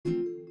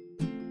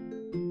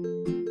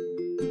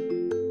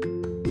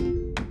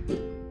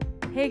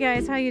Hey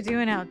guys, how you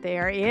doing out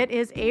there? It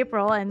is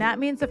April, and that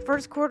means the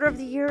first quarter of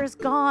the year is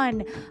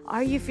gone.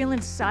 Are you feeling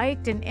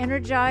psyched and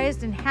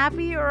energized and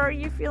happy, or are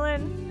you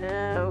feeling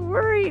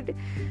worried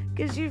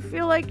because you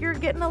feel like you're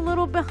getting a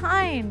little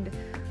behind?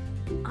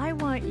 I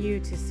want you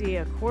to see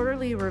a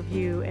quarterly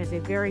review as a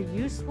very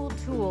useful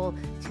tool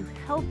to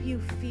help you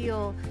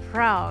feel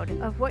proud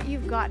of what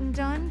you've gotten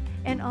done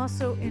and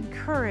also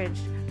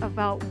encouraged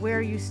about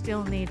where you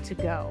still need to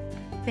go.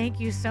 Thank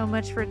you so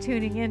much for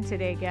tuning in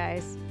today,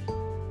 guys.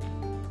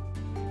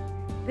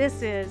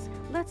 This is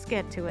Let's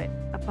Get to It,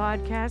 a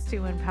podcast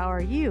to empower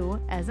you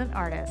as an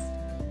artist.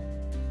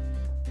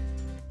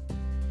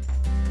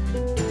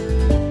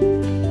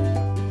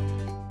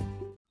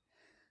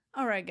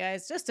 All right,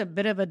 guys, just a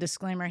bit of a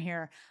disclaimer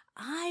here.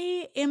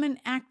 I am an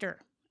actor.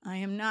 I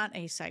am not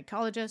a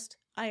psychologist.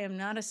 I am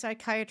not a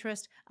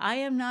psychiatrist. I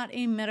am not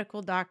a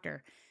medical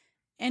doctor.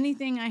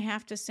 Anything I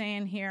have to say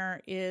in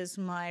here is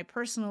my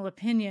personal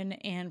opinion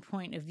and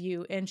point of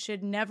view and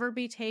should never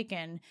be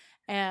taken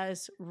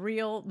as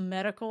real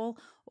medical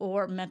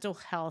or mental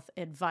health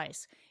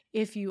advice.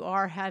 If you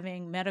are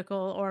having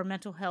medical or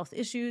mental health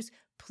issues,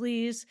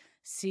 please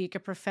seek a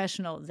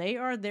professional. They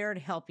are there to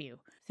help you.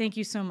 Thank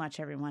you so much,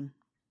 everyone.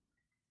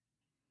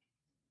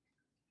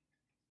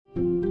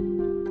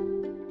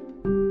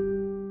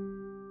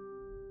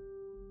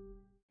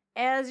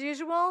 As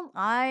usual,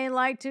 I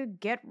like to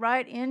get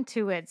right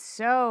into it.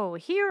 So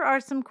here are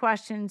some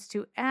questions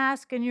to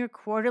ask in your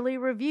quarterly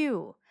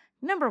review.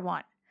 Number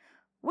 1,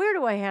 where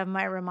do I have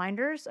my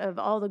reminders of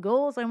all the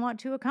goals I want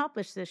to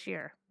accomplish this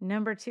year?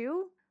 Number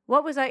 2,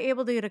 what was I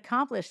able to get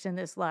accomplished in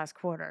this last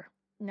quarter?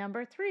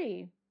 Number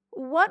 3,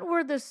 what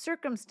were the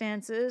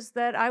circumstances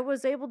that I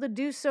was able to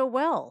do so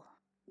well?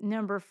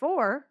 Number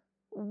 4,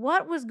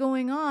 what was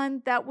going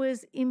on that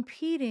was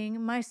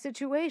impeding my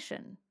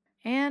situation?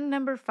 And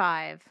number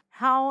 5,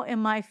 how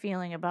am I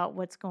feeling about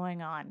what's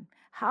going on?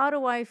 How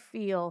do I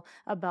feel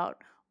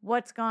about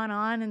what's gone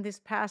on in this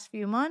past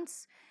few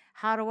months?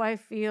 How do I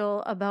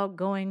feel about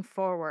going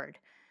forward?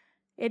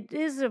 It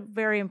is a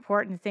very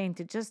important thing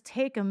to just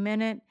take a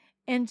minute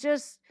and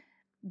just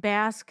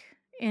bask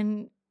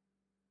in.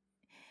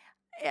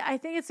 I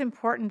think it's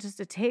important just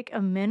to take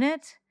a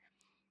minute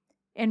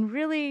and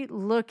really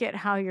look at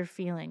how you're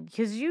feeling,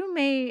 because you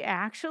may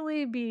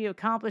actually be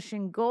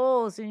accomplishing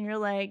goals and you're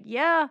like,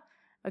 yeah,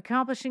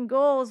 accomplishing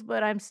goals,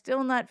 but I'm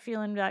still not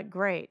feeling that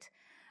great.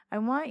 I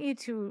want you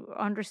to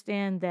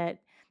understand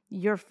that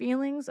your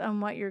feelings on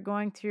what you're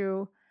going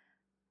through,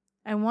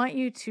 I want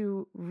you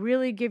to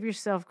really give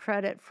yourself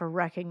credit for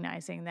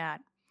recognizing that.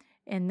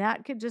 And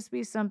that could just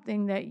be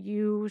something that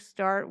you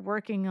start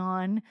working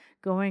on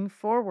going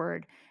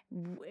forward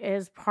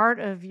as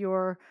part of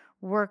your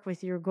work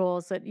with your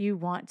goals that you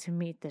want to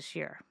meet this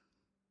year.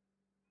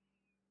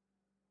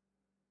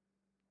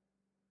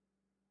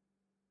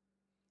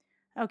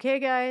 Okay,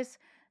 guys,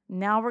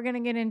 now we're going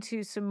to get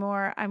into some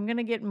more. I'm going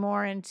to get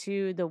more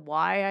into the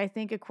why I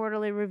think a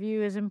quarterly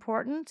review is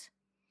important,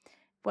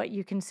 what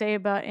you can say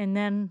about, and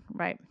then,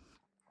 right.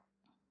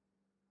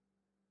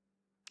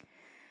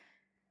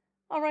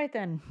 All right,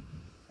 then.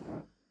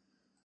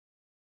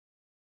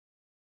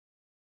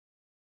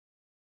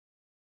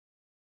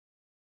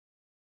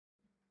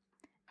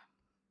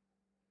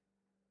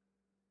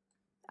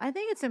 I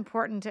think it's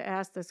important to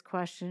ask this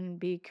question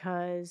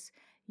because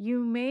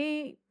you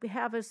may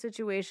have a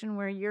situation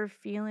where you're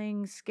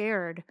feeling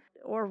scared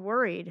or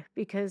worried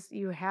because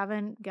you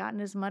haven't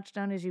gotten as much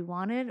done as you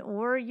wanted,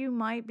 or you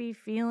might be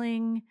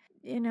feeling,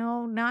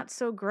 not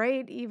so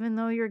great, even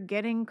though you're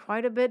getting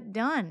quite a bit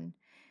done.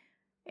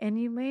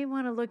 And you may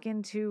want to look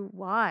into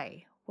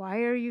why. Why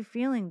are you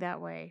feeling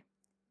that way?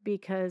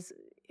 Because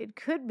it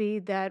could be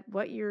that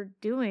what you're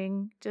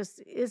doing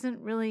just isn't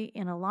really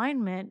in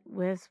alignment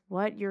with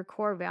what your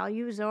core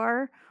values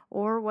are,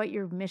 or what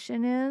your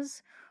mission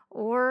is,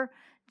 or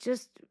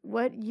just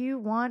what you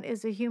want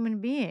as a human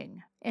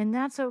being. And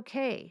that's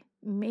okay.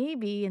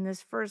 Maybe in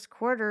this first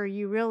quarter,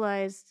 you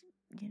realized,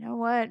 you know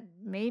what,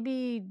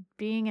 maybe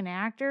being an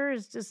actor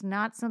is just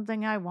not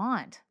something I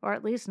want, or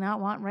at least not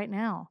want right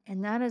now.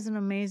 And that is an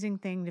amazing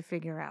thing to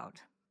figure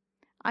out.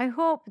 I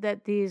hope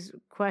that these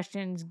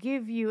questions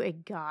give you a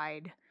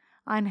guide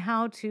on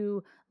how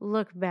to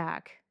look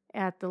back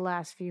at the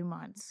last few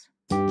months.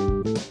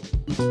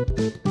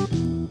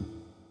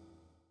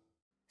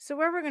 So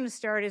where we're going to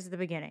start is the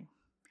beginning.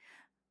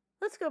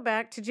 Let's go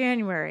back to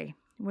January,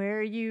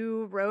 where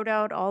you wrote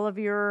out all of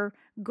your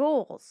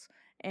goals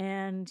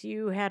and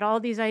you had all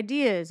these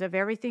ideas of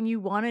everything you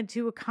wanted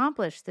to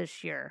accomplish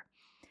this year.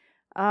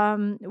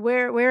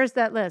 Where is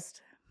that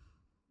list?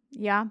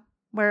 Yeah,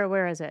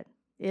 where is it?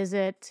 Is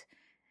it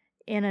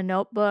in a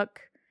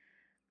notebook,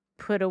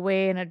 put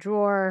away in a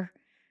drawer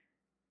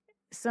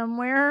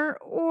somewhere?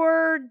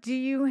 Or do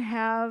you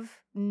have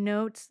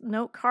note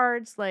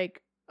cards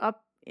like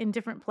up in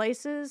different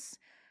places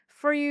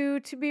for you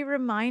to be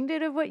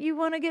reminded of what you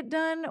want to get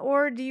done?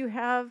 Or do you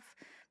have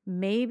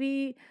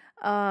maybe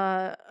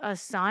a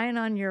sign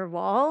on your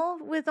wall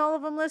with all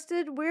of them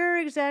listed? Where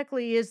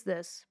exactly is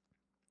this?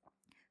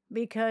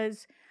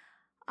 Because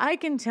I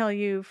can tell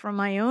you from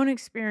my own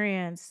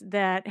experience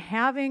that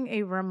having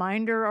a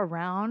reminder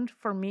around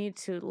for me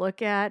to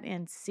look at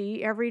and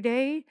see every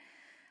day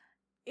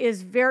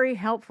is very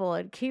helpful.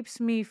 It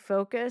keeps me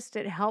focused.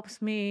 It helps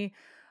me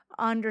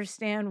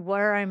understand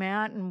where I'm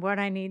at and what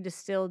I need to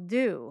still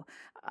do.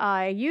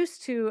 I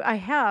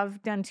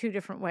have done two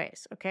different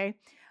ways, okay?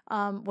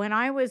 When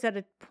I was at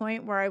a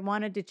point where I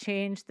wanted to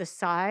change the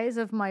size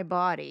of my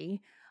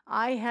body,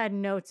 I had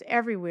notes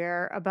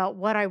everywhere about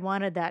what I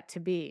wanted that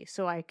to be.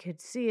 So I could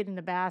see it in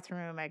the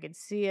bathroom. I could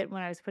see it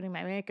when I was putting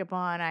my makeup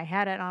on. I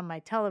had it on my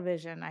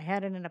television. I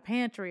had it in a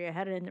pantry. I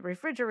had it in the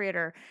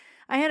refrigerator.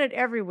 I had it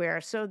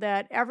everywhere so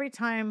that every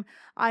time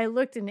I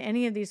looked in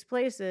any of these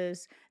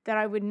places that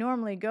I would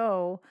normally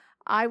go,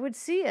 I would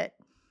see it,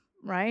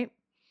 right?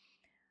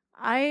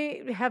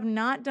 I have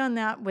not done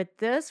that with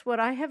this. What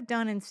I have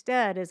done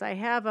instead is I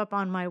have up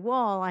on my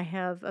wall, I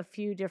have a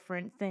few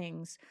different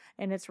things,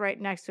 and it's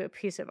right next to a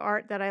piece of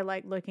art that I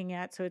like looking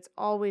at, so it's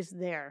always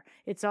there.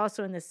 It's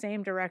also in the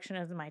same direction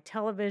as my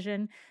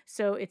television,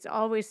 so it's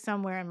always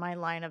somewhere in my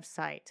line of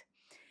sight,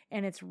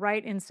 and it's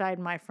right inside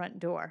my front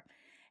door.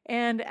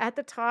 And at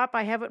the top,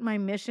 I have what my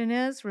mission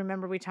is.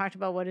 Remember, we talked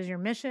about what is your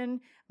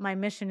mission? My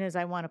mission is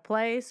I want to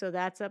play, so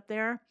that's up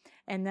there.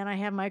 And then I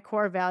have my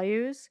core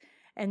values.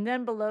 And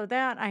then below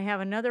that, I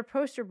have another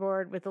poster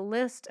board with a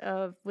list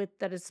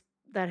that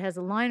has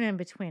a line in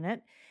between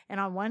it. And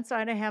on one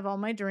side, I have all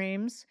my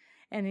dreams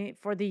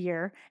for the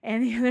year,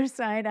 and the other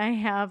side, I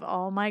have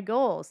all my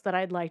goals that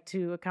I'd like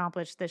to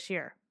accomplish this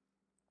year.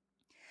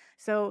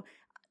 So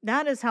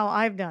that is how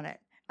I've done it.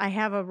 I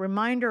have a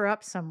reminder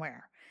up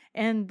somewhere.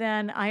 And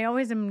then I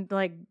always am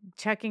like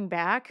checking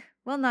back.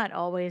 Well, not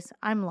always.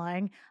 I'm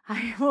lying.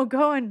 I will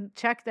go and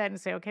check that and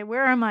say, okay,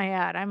 where am I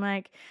at? I'm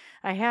like,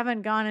 I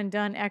haven't gone and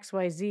done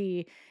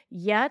XYZ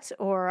yet,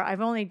 or I've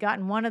only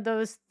gotten one of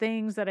those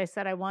things that I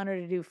said I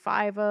wanted to do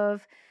 5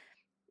 of.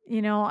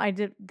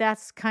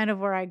 That's kind of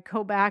where I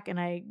go back and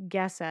I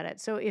guess at it.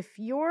 So if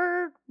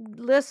your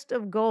list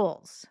of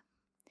goals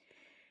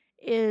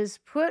is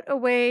put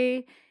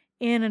away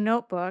in a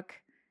notebook,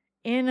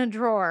 in a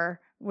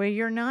drawer where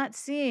you're not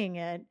seeing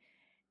it,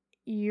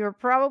 you're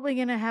probably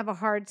going to have a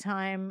hard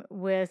time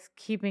with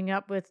keeping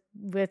up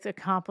with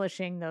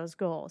accomplishing those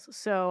goals.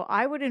 So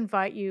I would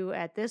invite you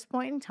at this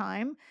point in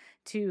time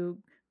to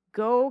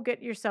go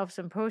get yourself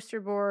some poster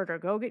board or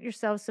go get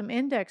yourself some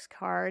index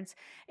cards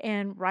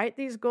and write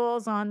these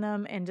goals on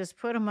them and just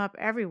put them up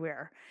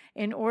everywhere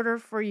in order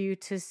for you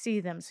to see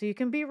them so you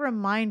can be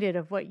reminded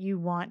of what you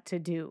want to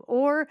do.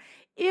 Or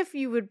if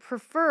you would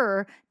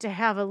prefer to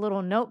have a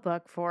little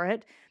notebook for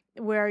it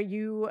where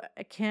you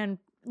can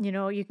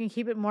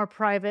keep it more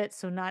private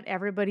so not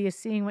everybody is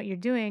seeing what you're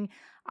doing,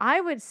 I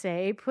would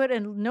say put a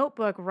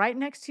notebook right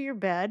next to your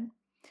bed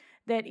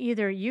that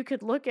either you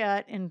could look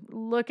at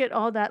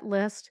all that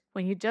list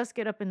when you just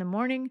get up in the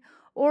morning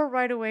or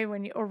right away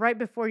or right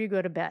before you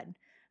go to bed.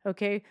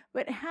 Okay.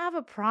 But have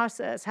a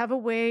process, have a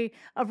way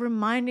of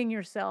reminding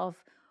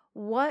yourself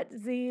what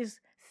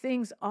these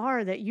things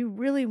are that you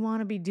really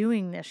want to be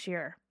doing this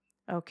year.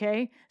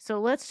 Okay. So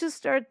let's just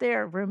start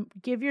there.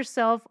 Give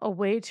yourself a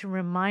way to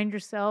remind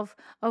yourself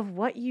of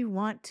what you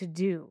want to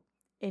do.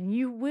 And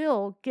you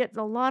will get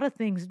a lot of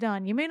things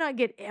done. You may not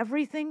get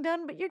everything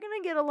done, but you're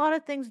going to get a lot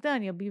of things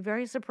done. You'll be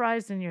very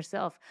surprised in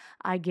yourself.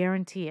 I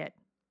guarantee it.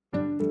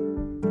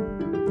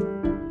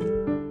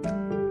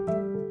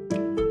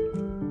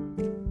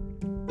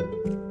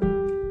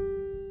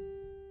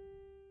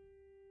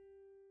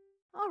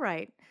 All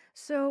right.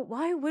 So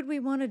why would we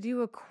want to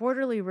do a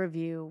quarterly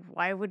review?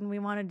 Why wouldn't we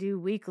want to do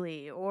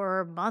weekly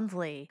or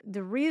monthly?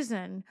 The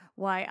reason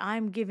why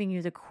I'm giving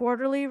you the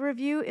quarterly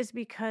review is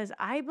because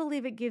I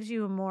believe it gives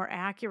you a more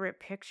accurate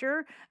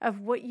picture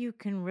of what you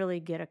can really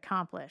get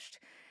accomplished.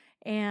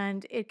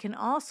 And it can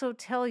also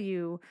tell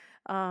you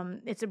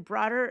it's a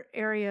broader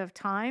area of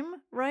time,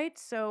 right?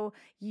 So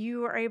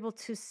you are able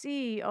to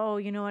see, oh,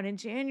 you know what, in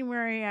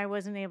January I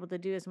wasn't able to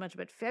do as much,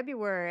 but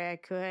February I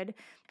could.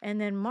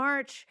 And then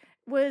March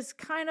was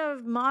kind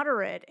of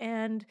moderate.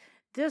 And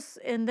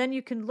then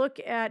you can look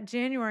at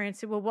January and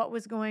say, well, what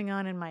was going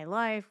on in my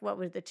life? What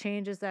were the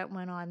changes that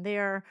went on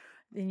there?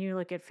 Then you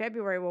look at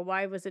February. Well,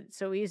 why was it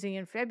so easy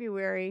in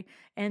February?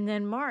 And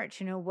then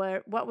March,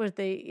 what was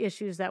the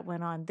issues that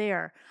went on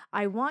there?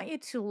 I want you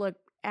to look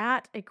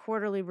at a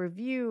quarterly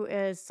review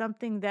as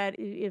something that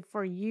is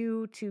for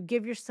you to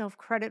give yourself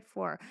credit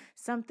for,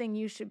 something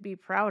you should be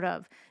proud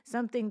of,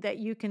 something that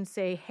you can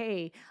say,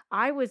 hey,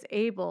 I was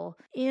able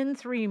in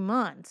 3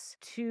 months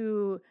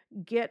to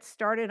get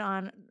started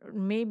on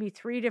maybe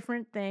 3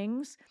 different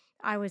things.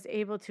 I was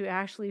able to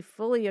actually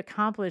fully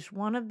accomplish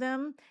one of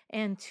them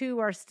and 2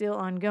 are still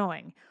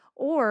ongoing.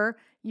 Or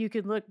you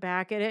could look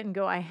back at it and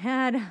go, I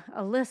had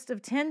a list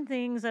of 10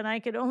 things and I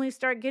could only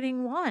start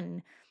getting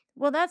 1.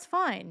 Well, that's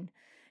fine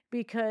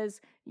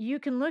because you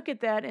can look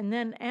at that and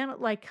then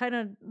kind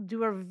of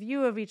do a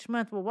review of each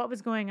month. Well, what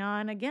was going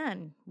on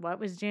again? What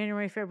was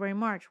January, February,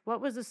 March? What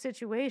was the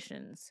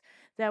situations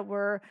that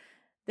were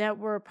that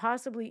were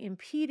possibly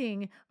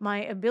impeding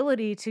my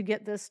ability to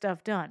get this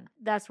stuff done.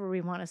 That's where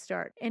we want to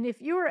start. And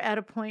if you're at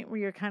a point where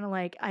you're kind of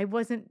like, I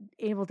wasn't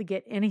able to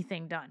get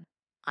anything done,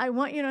 I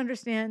want you to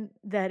understand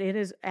that it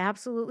is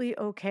absolutely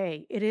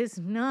okay. It is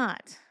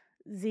not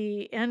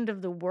the end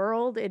of the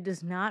world. It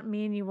does not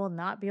mean you will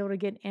not be able to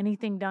get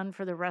anything done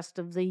for the rest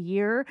of the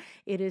year.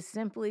 It is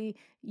simply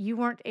you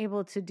weren't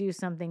able to do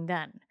something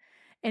then.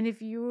 And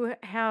if you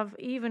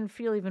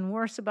feel even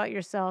worse about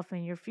yourself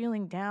and you're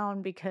feeling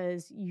down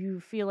because you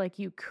feel like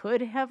you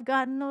could have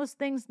gotten those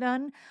things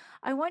done,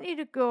 I want you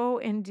to go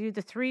and do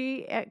the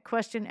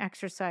 3-question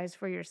exercise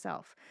for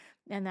yourself.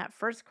 And that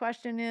first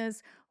question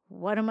is,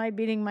 what am I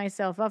beating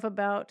myself up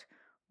about?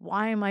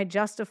 Why am I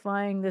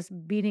justifying this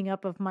beating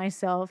up of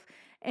myself?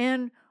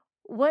 And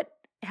what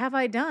have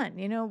I done?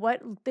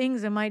 What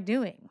things am I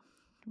doing?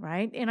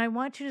 Right? And I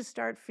want you to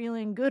start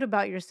feeling good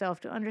about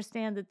yourself, to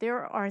understand that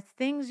there are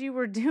things you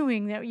were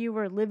doing, that you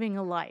were living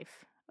a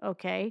life.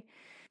 Okay?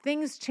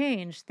 Things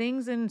change,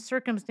 things and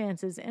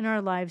circumstances in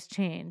our lives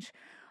change.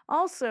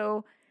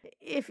 Also,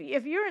 if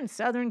you're in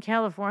Southern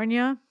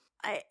California,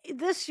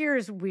 this year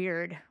is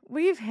weird.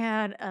 We've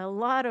had a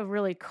lot of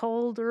really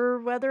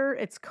colder weather.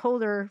 It's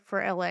colder for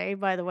LA,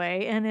 by the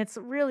way, and it's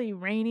really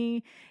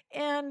rainy,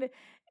 and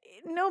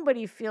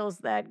nobody feels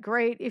that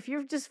great. If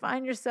you just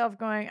find yourself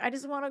going, I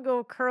just want to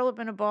go curl up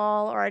in a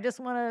ball, or I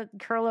just want to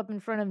curl up in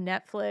front of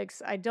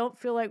Netflix, I don't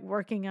feel like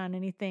working on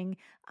anything,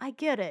 I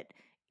get it.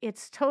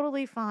 It's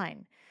totally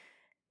fine.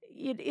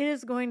 It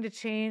is going to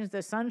change.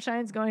 The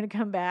sunshine's going to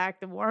come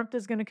back. The warmth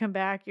is going to come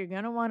back. You're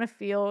going to want to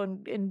feel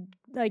and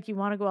like you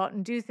want to go out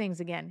and do things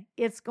again.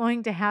 It's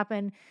going to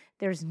happen.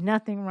 There's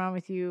nothing wrong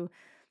with you.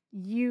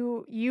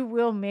 You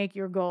will make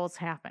your goals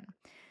happen.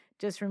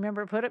 Just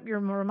remember, put up your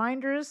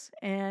reminders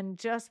and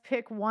just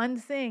pick one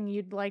thing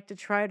you'd like to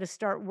try to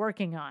start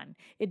working on.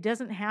 It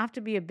doesn't have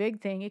to be a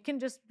big thing. It can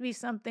just be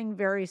something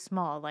very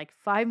small, like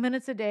 5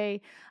 minutes a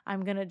day.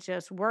 I'm going to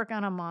just work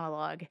on a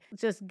monologue.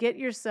 Just get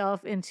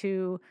yourself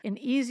into an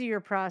easier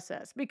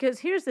process. Because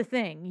here's the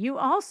thing, you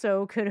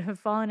also could have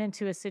fallen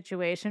into a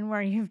situation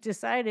where you've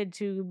decided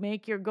to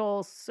make your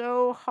goals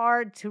so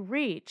hard to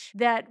reach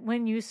that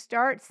when you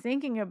start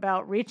thinking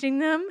about reaching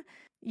them,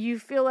 you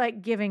feel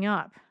like giving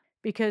up,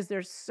 because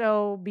they're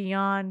so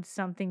beyond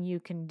something you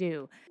can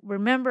do.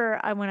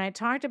 Remember, when I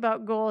talked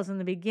about goals in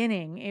the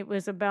beginning, it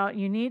was about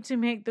you need to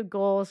make the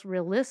goals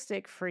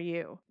realistic for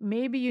you.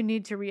 Maybe you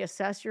need to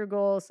reassess your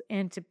goals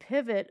and to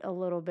pivot a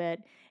little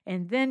bit,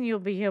 and then you'll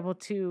be able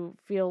to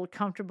feel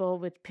comfortable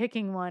with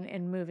picking one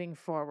and moving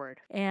forward.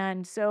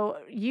 And so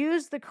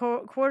use the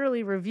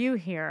quarterly review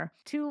here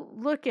to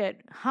look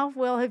at how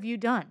well have you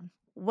done.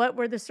 What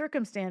were the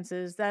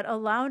circumstances that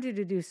allowed you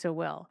to do so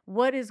well?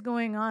 What is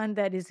going on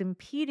that is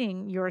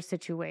impeding your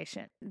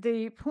situation?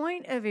 The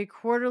point of a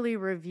quarterly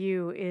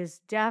review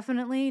is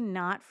definitely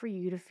not for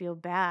you to feel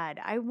bad.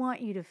 I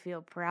want you to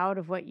feel proud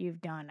of what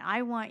you've done.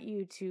 I want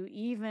you to,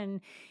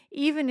 even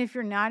if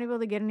you're not able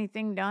to get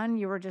anything done,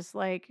 you were just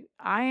like,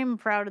 I am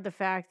proud of the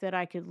fact that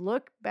I could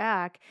look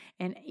back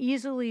and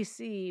easily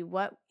see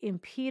what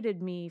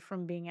impeded me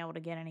from being able to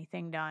get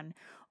anything done,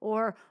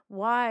 or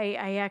why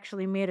I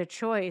actually made a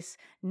choice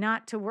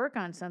not to work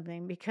on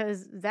something,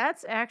 because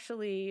that's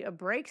actually a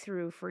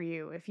breakthrough for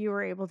you. If you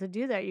were able to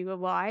do that, you go,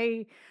 well,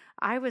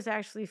 I was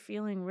actually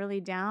feeling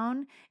really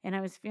down and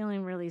I was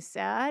feeling really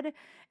sad,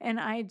 and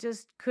I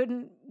just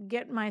couldn't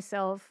get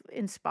myself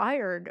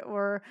inspired,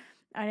 or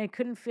I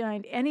couldn't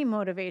find any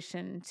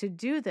motivation to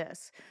do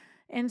this.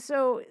 And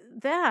so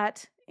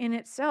that in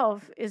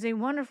itself is a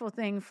wonderful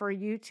thing for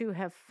you to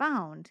have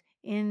found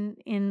in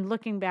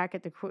looking back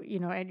at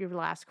at your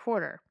last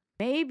quarter.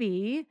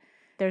 Maybe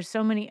there's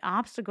so many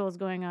obstacles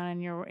going on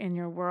in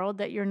your world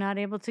that you're not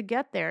able to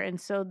get there. And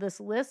so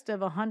this list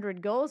of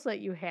 100 goals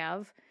that you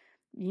have,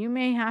 you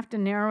may have to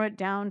narrow it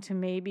down to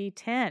maybe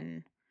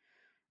 10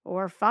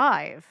 or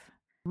 5,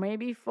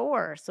 maybe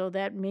 4, so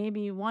that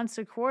maybe once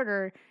a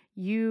quarter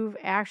you've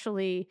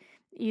actually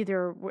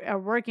either are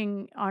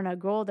working on a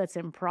goal that's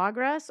in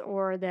progress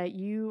or that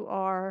you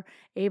are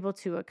able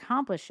to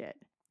accomplish it.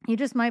 You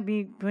just might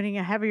be putting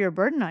a heavier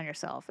burden on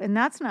yourself, and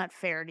that's not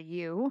fair to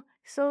you.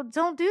 So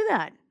don't do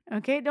that.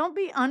 Okay? Don't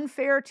be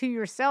unfair to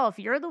yourself.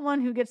 You're the one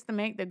who gets to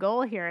make the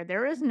goal here.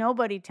 There is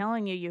nobody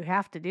telling you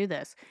have to do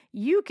this.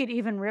 You could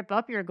even rip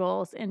up your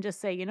goals and just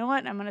say, you know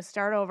what? I'm going to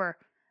start over.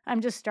 I'm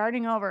just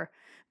starting over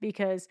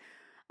because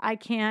I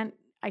can't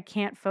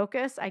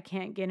focus. I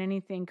can't get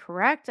anything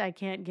correct. I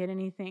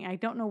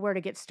don't know where to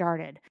get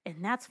started.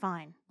 And that's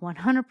fine.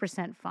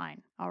 100%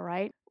 fine. All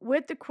right?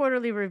 With the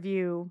quarterly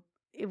review,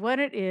 what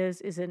it is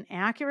an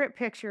accurate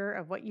picture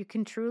of what you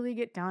can truly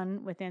get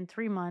done within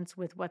 3 months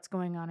with what's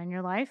going on in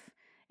your life.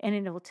 And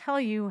it will tell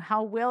you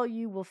how well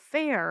you will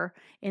fare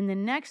in the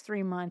next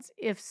 3 months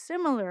if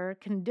similar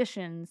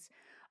conditions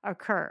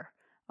occur.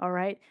 All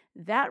right.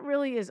 That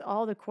really is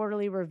all the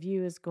quarterly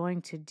review is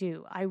going to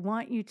do. I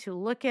want you to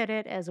look at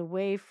it as a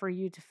way for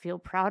you to feel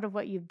proud of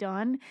what you've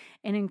done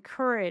and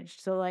encouraged.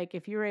 So, like,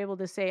 if you're able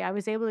to say, I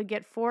was able to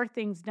get 4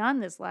 things done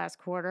this last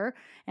quarter,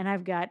 and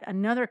I've got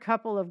another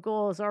couple of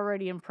goals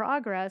already in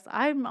progress,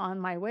 I'm on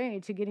my way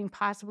to getting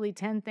possibly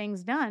 10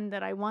 things done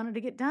that I wanted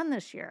to get done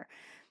this year.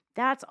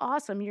 That's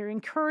awesome. You're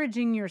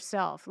encouraging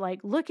yourself. Like,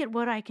 look at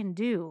what I can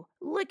do.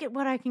 Look at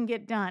what I can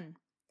get done.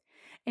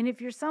 And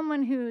if you're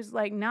someone who's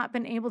like not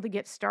been able to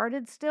get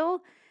started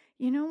still,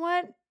 you know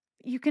what?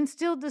 You can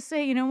still just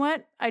say, you know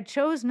what? I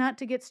chose not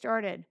to get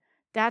started.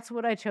 That's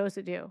what I chose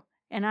to do.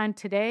 And on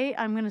today,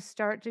 I'm going to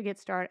start to get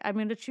started. I'm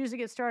going to choose to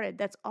get started.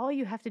 That's all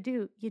you have to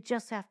do. You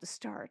just have to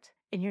start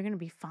and you're going to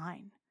be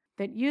fine.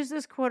 But use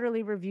this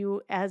quarterly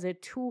review as a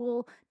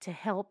tool to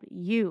help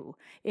you.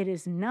 It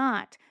is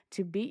not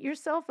to beat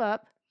yourself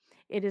up.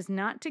 It is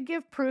not to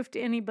give proof to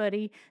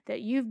anybody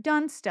that you've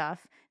done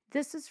stuff.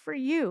 This is for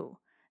you.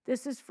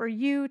 This is for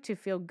you to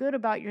feel good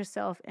about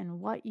yourself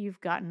and what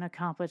you've gotten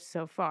accomplished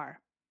so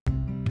far.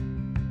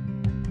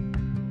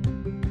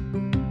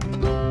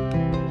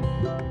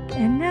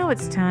 And now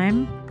it's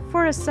time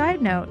for a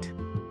side note.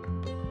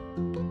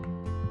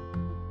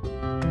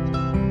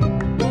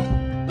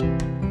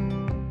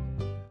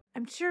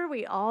 I'm sure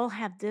we all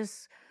have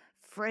this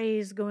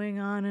phrase going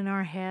on in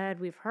our head.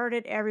 We've heard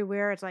it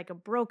everywhere. It's like a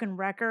broken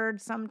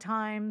record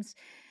sometimes.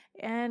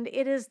 And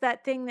it is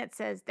that thing that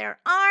says, there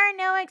are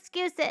no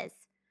excuses.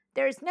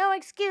 There's no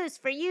excuse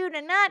for you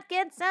to not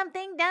get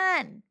something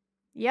done.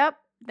 Yep,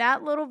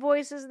 that little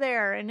voice is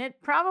there, and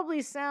it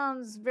probably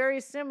sounds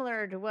very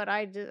similar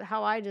to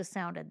how I just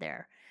sounded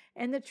there.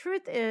 And the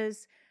truth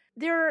is,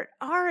 there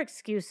are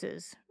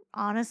excuses,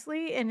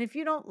 honestly, and if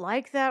you don't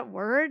like that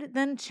word,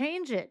 then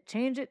change it.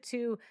 Change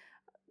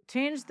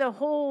the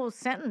whole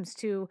sentence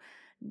to,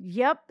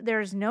 yep,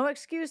 there's no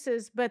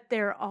excuses, but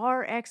there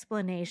are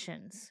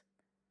explanations.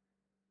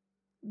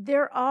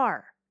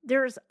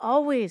 There's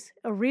always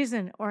a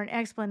reason or an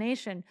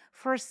explanation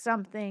for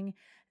something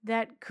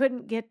that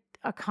couldn't get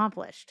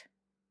accomplished,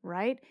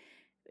 right?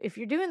 If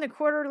you're doing the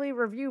quarterly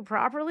review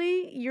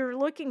properly, you're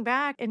looking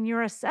back and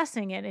you're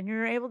assessing it and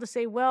you're able to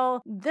say,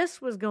 well, this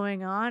was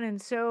going on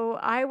and so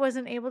I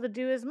wasn't able to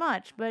do as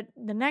much, but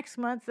the next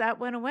month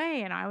that went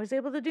away and I was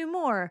able to do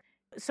more.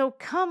 So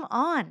come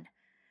on.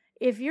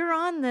 If you're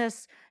on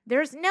this,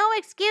 there's no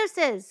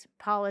excuses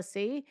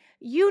policy,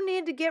 you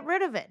need to get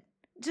rid of it.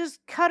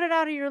 Just cut it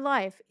out of your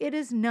life. It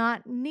is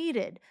not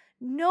needed.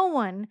 No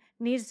one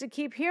needs to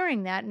keep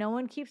hearing that. No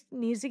one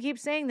needs to keep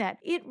saying that.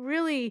 It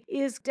really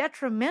is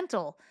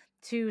detrimental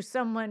to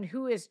someone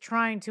who is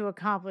trying to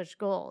accomplish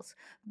goals.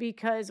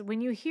 Because when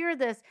you hear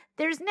this,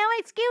 there's no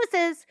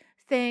excuses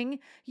thing,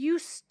 you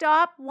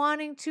stop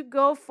wanting to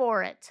go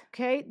for it.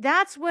 Okay?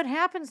 That's what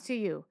happens to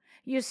you.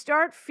 You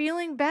start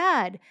feeling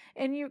bad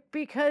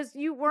because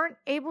you weren't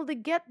able to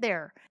get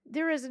there.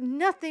 There is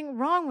nothing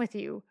wrong with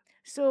you.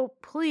 So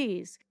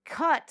please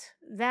cut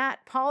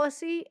that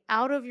policy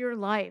out of your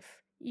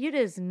life. It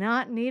is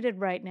not needed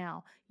right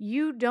now.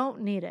 You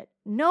don't need it.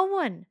 No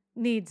one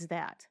needs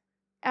that.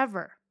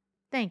 Ever.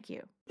 Thank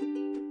you.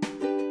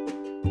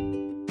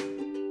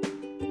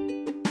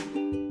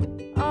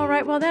 All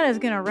right, well, that is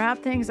going to wrap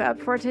things up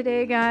for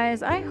today,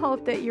 guys. I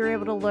hope that you're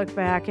able to look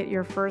back at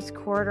your first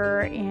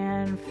quarter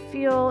and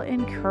feel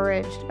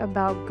encouraged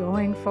about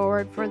going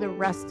forward for the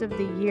rest of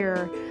the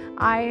year.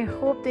 I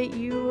hope that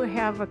you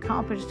have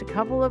accomplished a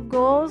couple of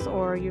goals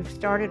or you've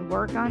started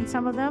work on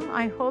some of them.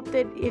 I hope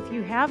that if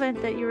you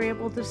haven't, that you're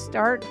able to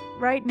start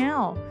right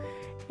now.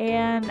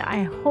 And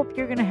I hope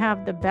you're going to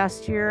have the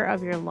best year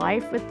of your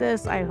life with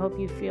this. I hope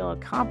you feel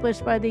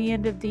accomplished by the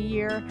end of the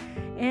year.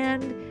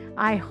 And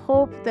I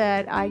hope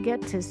that I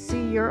get to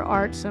see your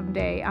art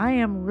someday. I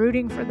am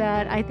rooting for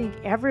that. I think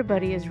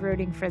everybody is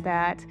rooting for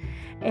that.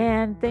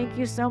 And thank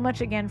you so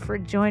much again for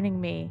joining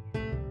me.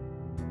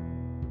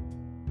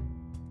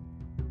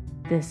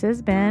 This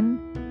has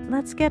been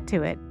Let's Get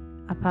to It,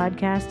 a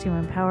podcast to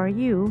empower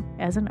you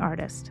as an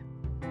artist.